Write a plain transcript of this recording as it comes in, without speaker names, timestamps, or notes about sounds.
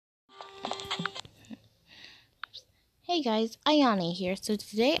Hey guys, Ayane here. So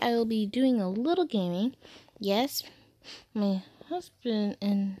today I will be doing a little gaming. Yes, my husband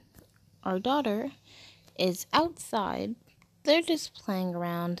and our daughter is outside. They're just playing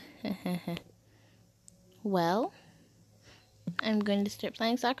around. Well, I'm going to start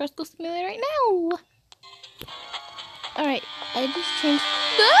playing Sakura School Simulator right now. Alright, I just changed...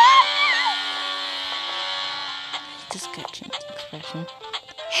 Just got changed expression.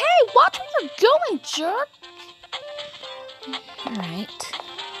 Hey, watch where you're going, jerk! Alright.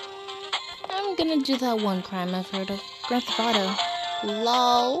 I'm gonna do that one crime I've heard of. Grand Theft Auto.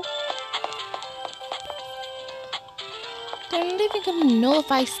 LOL. They're not even gonna know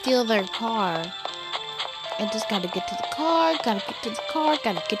if I steal their car. I just gotta get to the car, gotta get to the car,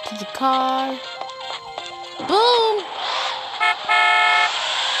 gotta get to the car. Boom!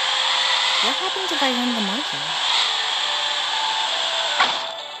 What happens if I run the marker?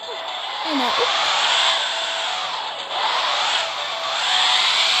 I know.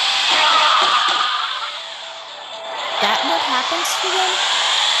 That what happens to them?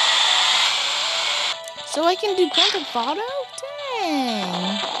 So I can do Grand Theft Auto?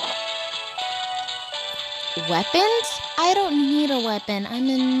 Dang. Weapons? I don't need a weapon. I'm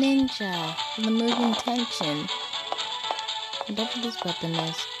a ninja. The moving tension. Whatever this weapon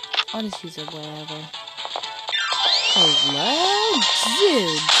is, I'll just use it wherever. Hello,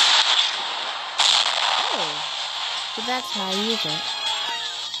 dude. Oh, so that's how I use it.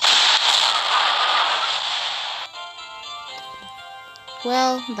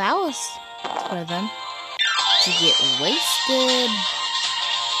 Well, that was for them to get wasted.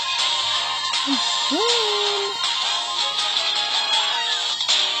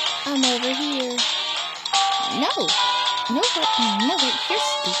 I'm over here. No, wait, you're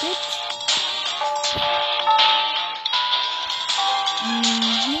stupid.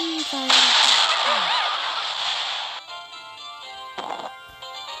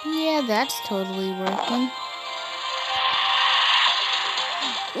 Yeah, that's totally working.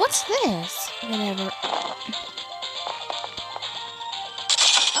 What's this? Whatever.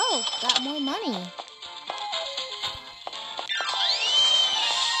 Oh, got more money.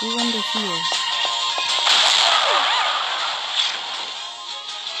 We wonder here.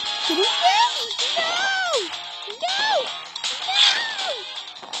 Get away! No! No! No!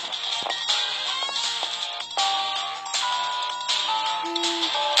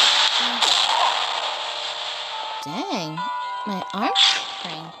 Dang, my arms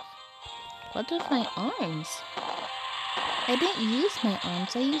cranked. What with my arms? I didn't use my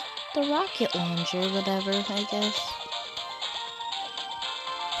arms. I used the rocket launcher, whatever, I guess.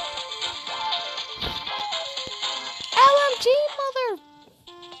 LMG, mother!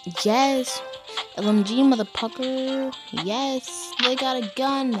 Yes. LMG, mother pucker. Yes. They got a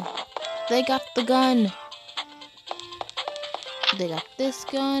gun. They got the gun. They got this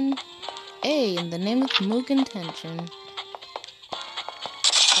gun. Hey, in the name of Mugen Tension.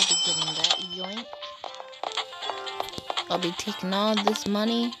 I'll be getting that yoink. I'll be taking all this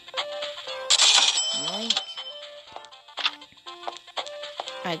money. Yoink.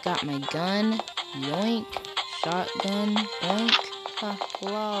 I got my gun. Yoink. Shotgun. Yoink.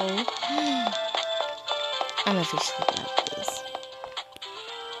 Hello. I'm officially got this.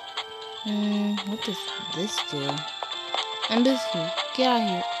 What does this do? I'm busy. Get out of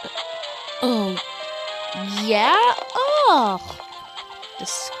here. Oh. Yeah? Oh.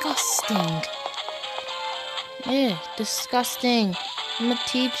 Disgusting. Ew, disgusting. I'm gonna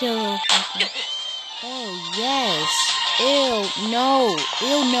teach you a little something. Oh, yes. Ew, no.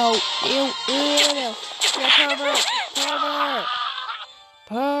 Ew, no. Ew, ew. You're a pervert. Pervert.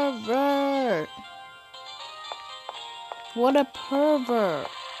 Pervert. What a pervert.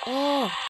 Oh.